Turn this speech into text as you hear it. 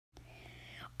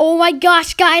Oh my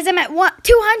gosh, guys, I'm at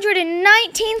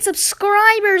 219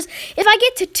 subscribers. If I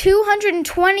get to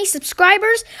 220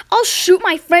 subscribers, I'll shoot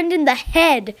my friend in the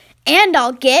head. And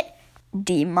I'll get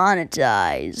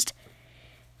demonetized.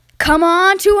 Come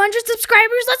on, 200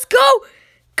 subscribers, let's go.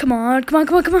 Come on.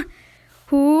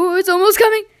 Ooh, it's almost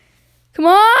coming. Come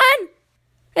on.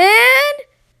 And,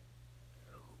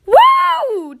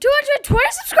 woo, 220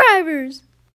 subscribers.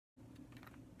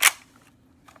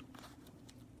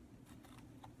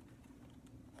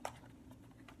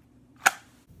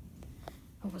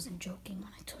 I wasn't joking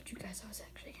when I told you guys I was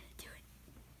actually going to do it.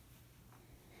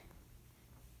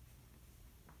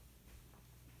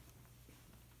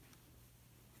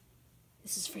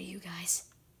 This is for you guys.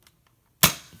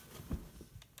 And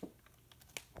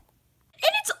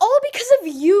it's all because of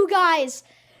you guys.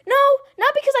 No,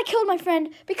 not because I killed my friend,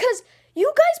 because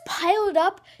you guys piled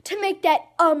up to make that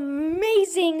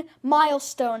amazing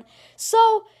milestone.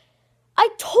 So I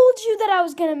told you that I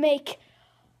was going to make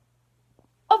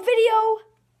a video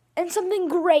and something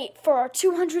great for our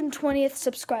 220th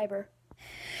subscriber.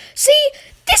 See,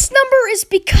 this number is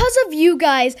because of you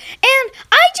guys, and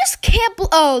I just can't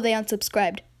oh, they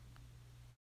unsubscribed.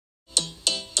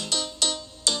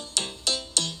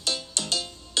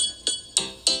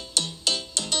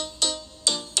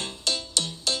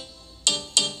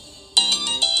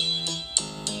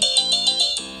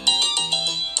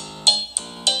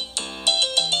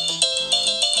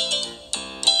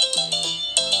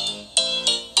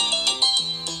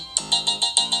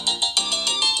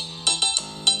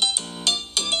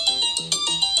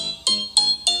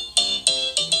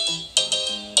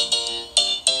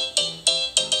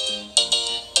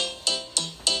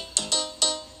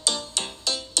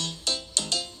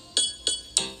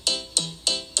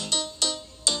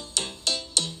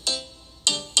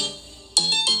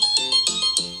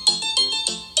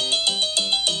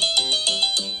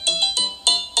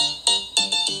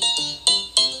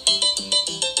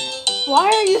 Why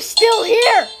are you still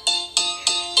here?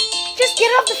 Just get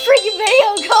off the freaking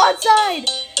video and go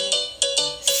outside.